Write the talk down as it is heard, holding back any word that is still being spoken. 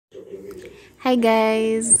Hi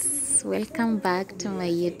guys, welcome back to my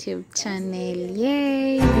YouTube channel.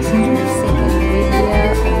 Yay! This is my second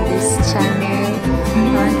video on this channel. I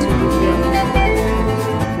want to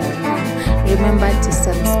give you remember to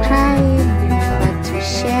subscribe, remember to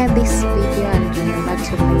share this video, and remember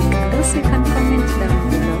to like, and also you can comment down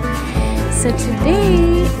below. So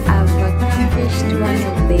today I've accomplished one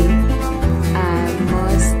of the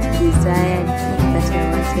most desired things that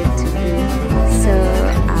I wanted to do. So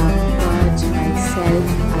I've got myself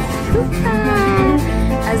a fupa.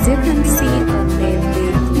 As you can see on the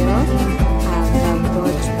video, I've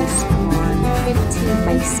got this one 50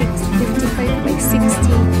 by 60, 55 by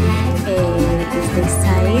 60 is the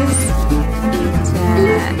size.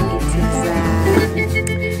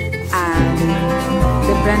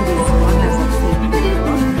 The brand is known as a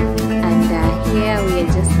Fake, and here we are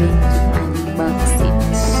just going to unbox it.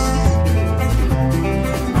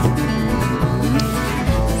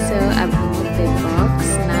 So I've removed the box.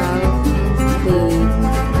 Now the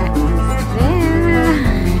pack is there.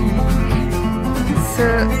 So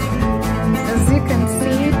as you can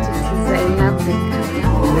see, I love the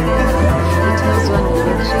color. It has one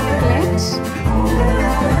electric plate.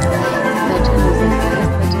 That one is a glass. That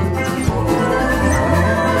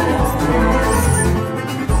one is so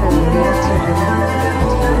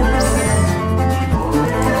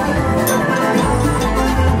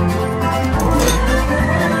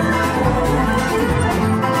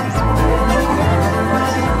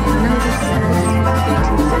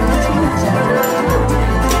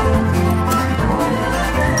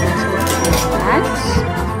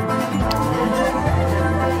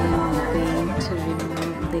we have to remove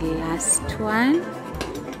the tips. One.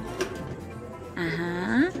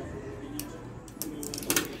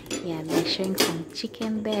 Yeah, they're showing some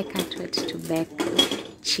chicken there. I can't wait to bake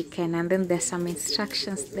chicken. And then there's some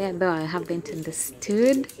instructions there, though I haven't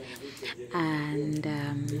understood. And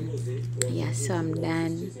yeah, so I'm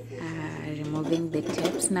done removing the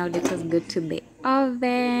tapes. Now let us go to the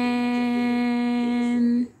oven.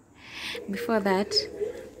 Before that,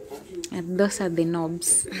 and those are the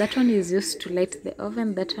knobs. That one is used to light the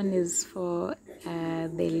oven. That one is for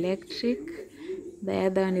the electric. The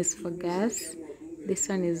other one is for gas. This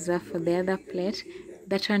one is for the other plate.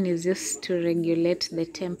 That one is used to regulate the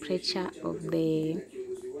temperature of the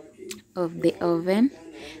oven.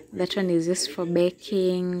 That one is used for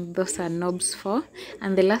baking. Those are knobs for.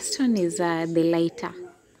 And the last one is the lighter.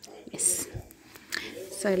 Yes.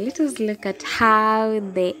 So let us look at how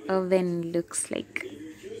the oven looks like.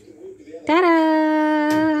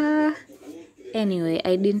 Ta-da! Anyway,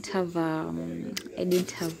 I didn't have my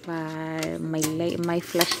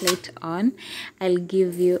flashlight on. I'll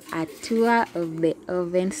give you a tour of the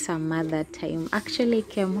oven some other time. Actually, I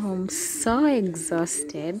came home so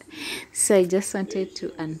exhausted, so I just wanted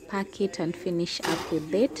to unpack it and finish up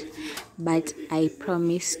with it. But I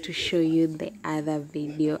promise to show you the other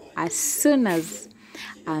video as soon as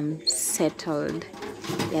I'm settled.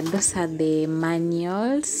 Yeah, those are the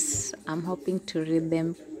manuals. I'm hoping to read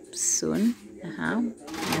them soon.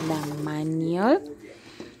 Another manual.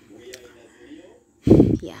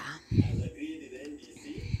 Yeah.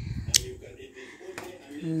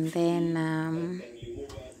 And then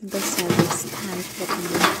those are the stands that I'm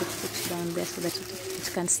going to put down there so that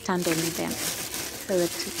it can stand on them, so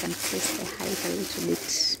that you can place the height a little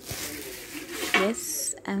bit.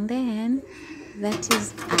 Yes, and then that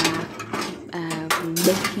is a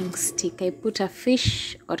baking stick. I put a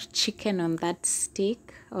fish or chicken on that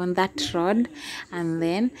stick, on that rod, and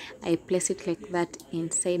then I place it like that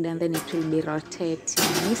inside, and then it will be rotating.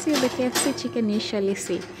 You see the KFC chicken you usually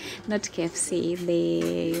see, not KFC,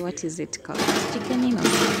 the, what is it called, chickening?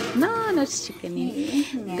 No, not chickening,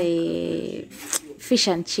 the fish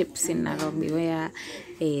and chips in Nairobi, where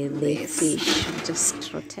the fish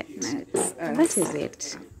just rotate. That is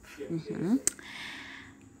it.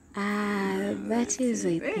 That is,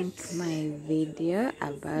 I think, my video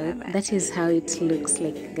about, that is how it looks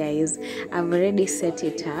like, guys. I've already set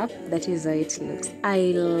it up. That is how it looks.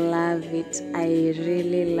 I love it. I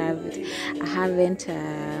really love it. I haven't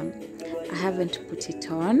put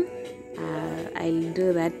it on. I'll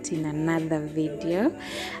do that in another video,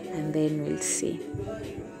 and then we'll see.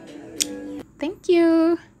 Thank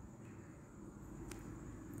you.